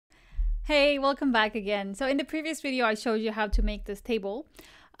Hey, welcome back again. So in the previous video, I showed you how to make this table,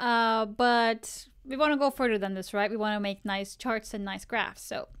 but we want to go further than this, right? We want to make nice charts and nice graphs.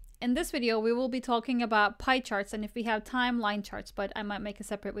 So in this video, we will be talking about pie charts, and if we have time, line charts, but I might make a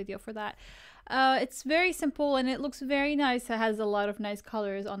separate video for that. It's very simple and it looks very nice. It has a lot of nice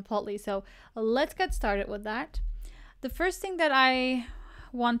colors on Plotly. So let's get started with that. The first thing that I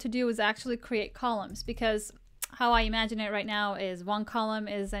want to do is actually create columns, because how I imagine it right now is one column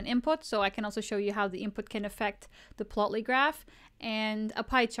is an input, so I can also show you how the input can affect the Plotly graph, and a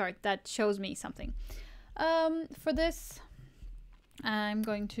pie chart that shows me something. For this, I'm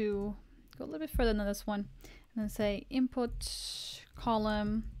going to go a little bit further than this one and then say input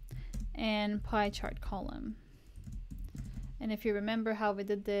column and pie chart column. And if you remember how we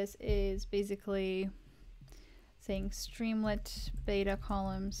did this is basically saying Streamlit beta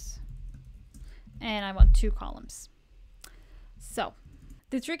columns, and I want 2 columns. So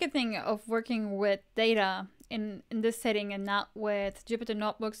the tricky thing of working with data in this setting and not with Jupyter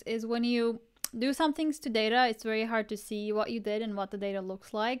Notebooks is when you do some things to data, it's very hard to see what you did and what the data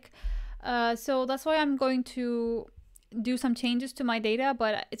looks like. So that's why I'm going to do some changes to my data,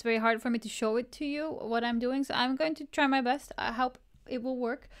 but it's very hard for me to show it to you what I'm doing. So I'm going to try my best. I hope it will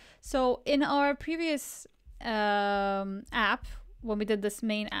work. So in our previous app, when we did this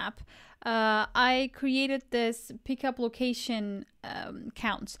main app, I created this pickup location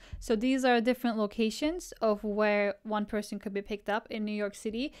counts. So these are different locations of where one person could be picked up in New York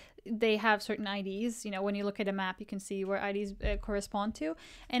City. They have certain IDs. You know, when you look at a map, you can see where IDs correspond to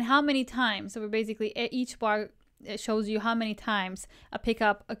and how many times. So we're basically, each bar shows you how many times a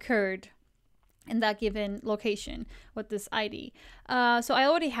pickup occurred in that given location with this ID. So I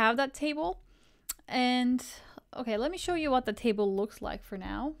already have that table. And okay, let me show you what the table looks like for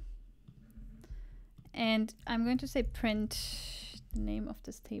now. And I'm going to say print. The name of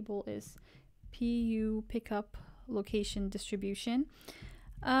this table is PU pickup location distribution.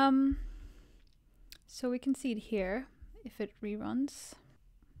 So we can see it here if it reruns.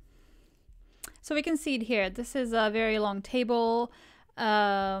 So we can see it here. This is a very long table.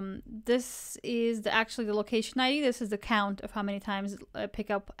 This is actually the location ID. This is the count of how many times a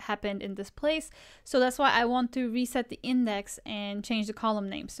pickup happened in this place. So that's why I want to reset the index and change the column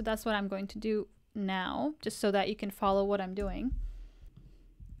name. So that's what I'm going to do now, just so that you can follow what I'm doing.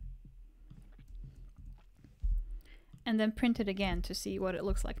 And then print it again to see what it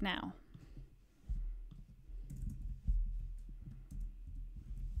looks like now.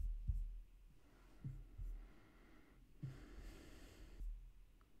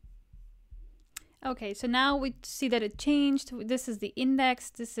 Okay, so now we see that it changed. This is the index,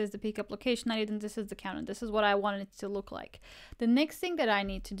 this is the pickup location ID, and this is the count, and this is what I wanted it to look like. The next thing that I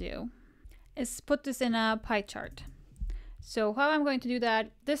need to do is put this in a pie chart. So how I'm going to do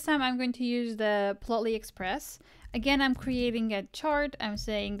that, this time I'm going to use the Plotly Express. Again, I'm creating a chart. I'm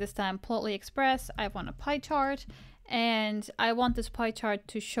saying this time Plotly Express, I want a pie chart, and I want this pie chart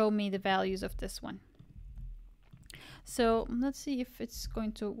to show me the values of this one. So let's see if it's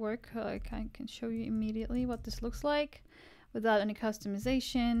going to work. I can show you immediately what this looks like without any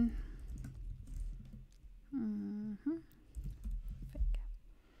customization.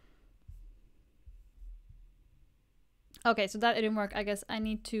 Okay, so that didn't work. I guess I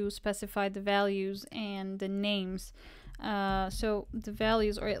need to specify the values and the names. So the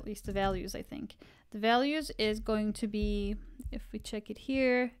values, or at least the values, I think. The values is going to be, if we check it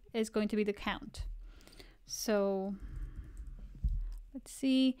here, is going to be the count. So let's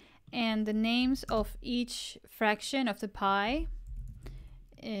see, and the names of each fraction of the pie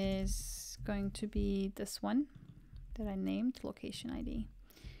is going to be this one that I named, location ID.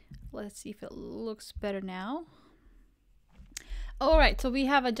 Let's see if it looks better now. All right, so we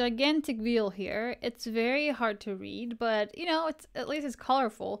have a gigantic wheel here. It's very hard to read, but you know, it's at least it's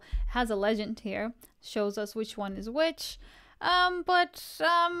colorful. It has a legend here, shows us which one is which.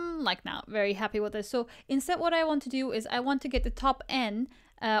 Like not very happy with this. So instead what I want to do is I want to get the top N,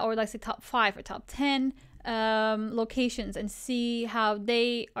 or let's say top 5 or top 10 locations and see how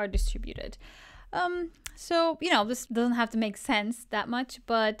they are distributed. So, you know, this doesn't have to make sense that much,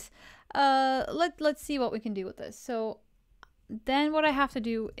 but let's see what we can do with this. So then what I have to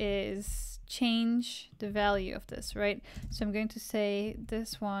do is change the value of this, right? So I'm going to say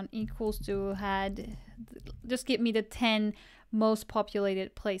this one equals to just give me the 10 most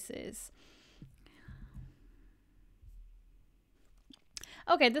populated places.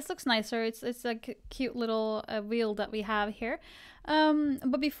 Okay, this looks nicer. It's like a cute little wheel that we have here.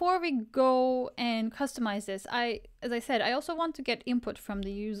 But before we go and customize this, as I said, I also want to get input from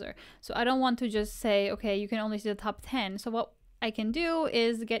the user. So I don't want to just say, okay, you can only see the top 10. So what I can do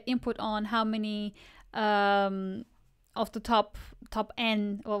is get input on how many of the top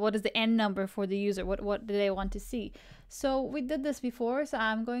n, or what is the n number for the user, what do they want to see. So we did this before, so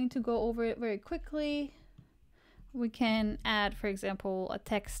I'm going to go over it very quickly. We can add, for example, a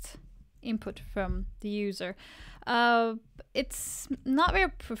text input from the user. It's not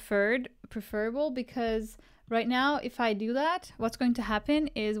very preferable because right now, if I do that, what's going to happen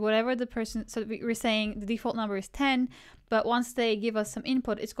is whatever the person, so we're saying the default number is 10, but once they give us some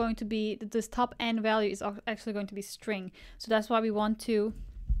input, it's going to be, this top n value is actually going to be string. So that's why we want to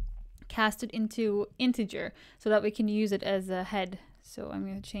cast it into integer so that we can use it as a head. So I'm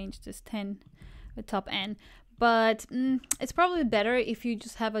going to change this 10 with top n. But it's probably better if you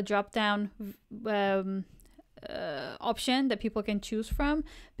just have a drop down option that people can choose from,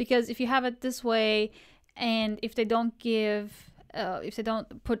 because if you have it this way, and if they don't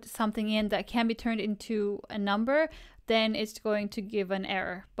put something in that can be turned into a number, then it's going to give an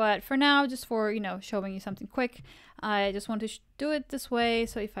error. But for now, just for, you know, showing you something quick, I just want to do it this way.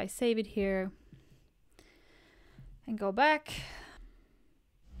 So if I save it here and go back,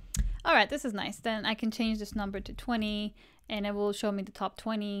 all right, this is nice. Then I can change this number to 20 and it will show me the top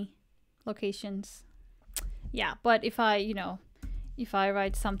 20 locations. Yeah, but if I, you know, if I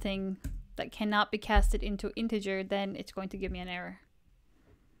write something that cannot be casted into integer, then it's going to give me an error.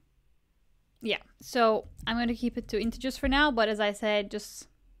 Yeah, so I'm going to keep it to integers for now, but as I said, just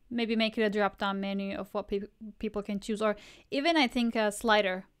maybe make it a drop-down menu of what people can choose, or even I think a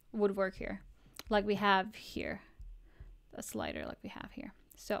slider would work here, like we have here, a slider like we have here.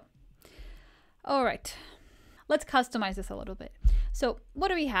 So, all right, let's customize this a little bit. So what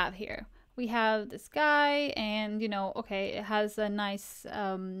do we have here? We have this guy, and, you know, okay, it has a nice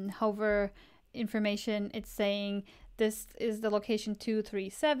hover information. It's saying this is the location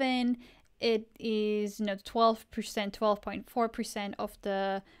 237. It is, you know, 12%, 12.4% of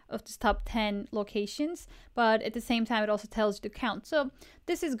this top 10 locations, but at the same time, it also tells you the count. So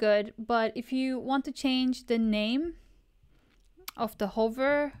this is good, but if you want to change the name of the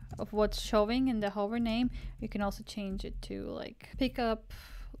hover, of what's showing in the hover name, you can also change it to like pickup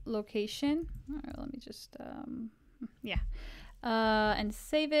location. Let me just and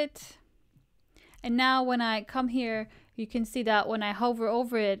save it. And now when I come here, you can see that when I hover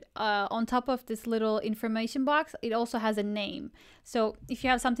over it, on top of this little information box, it also has a name. So if you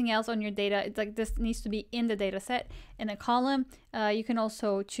have something else on your data, it's like this needs to be in the data set in a column. You can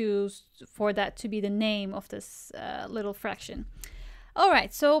also choose for that to be the name of this little fraction. All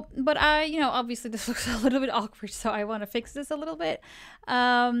right, so, but you know, obviously this looks a little bit awkward, so I want to fix this a little bit.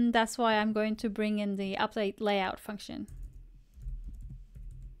 That's why I'm going to bring in the update layout function.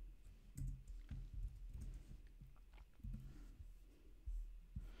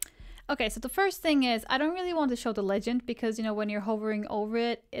 Okay, so the first thing is I don't really want to show the legend because, you know, when you're hovering over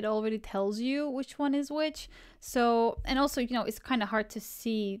it, it already tells you which one is which. So, and also, you know, it's kind of hard to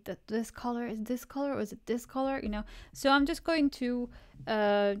see that this color is this color or is it this color, you know. So I'm just going to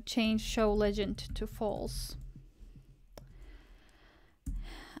change show legend to false.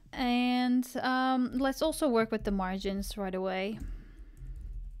 And let's also work with the margins right away.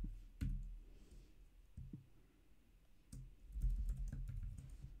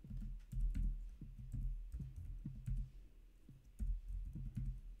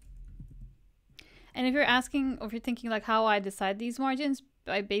 And if you're asking, or if you're thinking like how I decide these margins,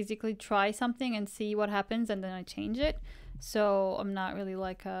 I basically try something and see what happens and then I change it. So I'm not really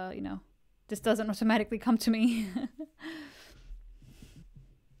like, you know, this doesn't automatically come to me.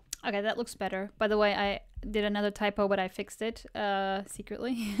 Okay, that looks better. By the way, I did another typo, but I fixed it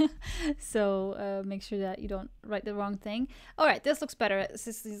secretly. So make sure that you don't write the wrong thing. All right, this looks better. This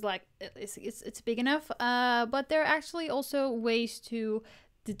is like, it's big enough. But there are actually also ways to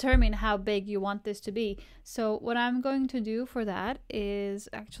determine how big you want this to be. So what I'm going to do for that is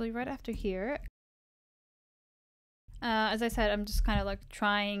actually right after here. As I said, I'm just kind of like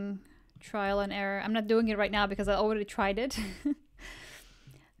trial and error. I'm not doing it right now because I already tried it.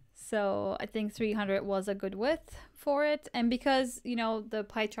 So I think 300 was a good width for it. And because, you know, the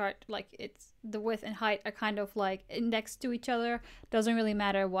pie chart, like it's the width and height are kind of like indexed to each other. Doesn't really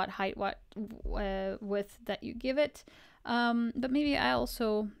matter what height, what width that you give it. But maybe I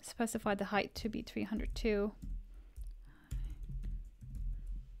also specify the height to be 300 too.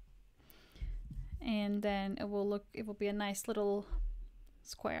 And then it will be a nice little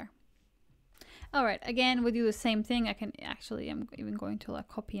square. All right, again, we do the same thing. I can actually, I'm even going to like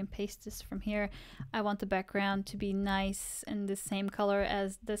copy and paste this from here. I want the background to be nice and the same color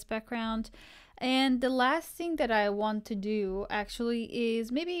as this background. And the last thing that I want to do actually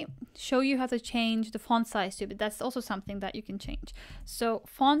is maybe show you how to change the font size too, but that's also something that you can change. So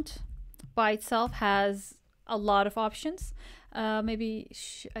font by itself has a lot of options. Maybe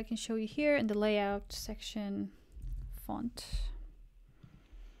I can show you here in the layout section, font.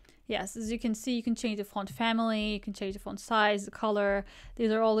 Yes, as you can see, you can change the font family, you can change the font size, the color.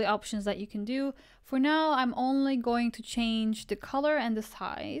 These are all the options that you can do. For now, I'm only going to change the color and the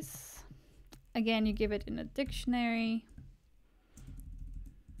size. Again, you give it in a dictionary.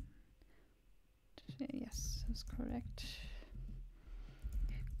 Yes, that's correct.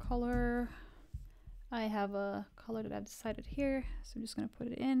 Color. I have a color that I've decided here, so I'm just gonna put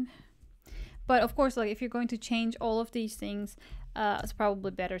it in. But of course, like if you're going to change all of these things, it's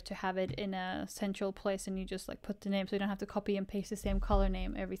probably better to have it in a central place and you just like put the name so you don't have to copy and paste the same color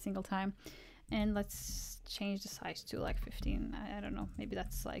name every single time. And let's change the size to like 15. I don't know, maybe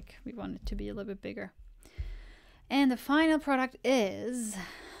that's like, we want it to be a little bit bigger. And the final product is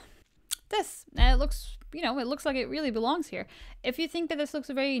this. It looks, you know, it looks like it really belongs here. If you think that this looks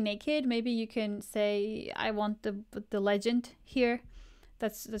very naked, maybe you can say, I want the legend here.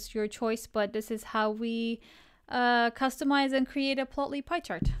 That's your choice, but this is how we customize and create a Plotly pie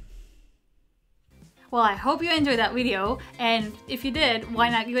chart. Well, I hope you enjoyed that video, and if you did, why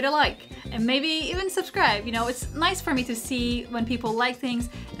not give it a like? And maybe even subscribe, you know, it's nice for me to see when people like things,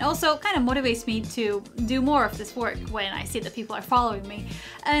 and also kind of motivates me to do more of this work when I see that people are following me.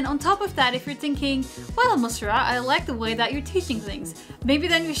 And on top of that, if you're thinking, well, Musra, I like the way that you're teaching things, maybe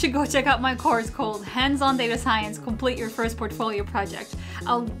then you should go check out my course called Hands-on Data Science, Complete Your First Portfolio Project.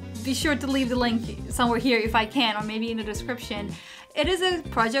 I'll be sure to leave the link somewhere here if I can, or maybe in the description. It is a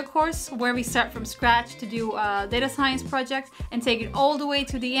project course where we start from scratch to do a data science project and take it all the way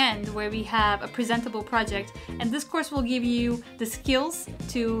to the end where we have a presentable project. And this course will give you the skills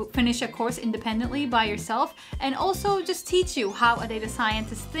to finish a course independently by yourself and also just teach you how a data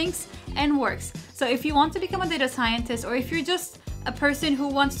scientist thinks and works. So if you want to become a data scientist, or if you're just a person who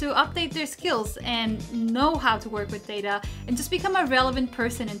wants to update their skills and know how to work with data and just become a relevant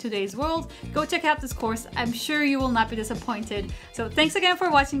person in today's world, go check out this course. I'm sure you will not be disappointed. So thanks again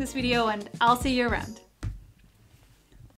for watching this video, and I'll see you around.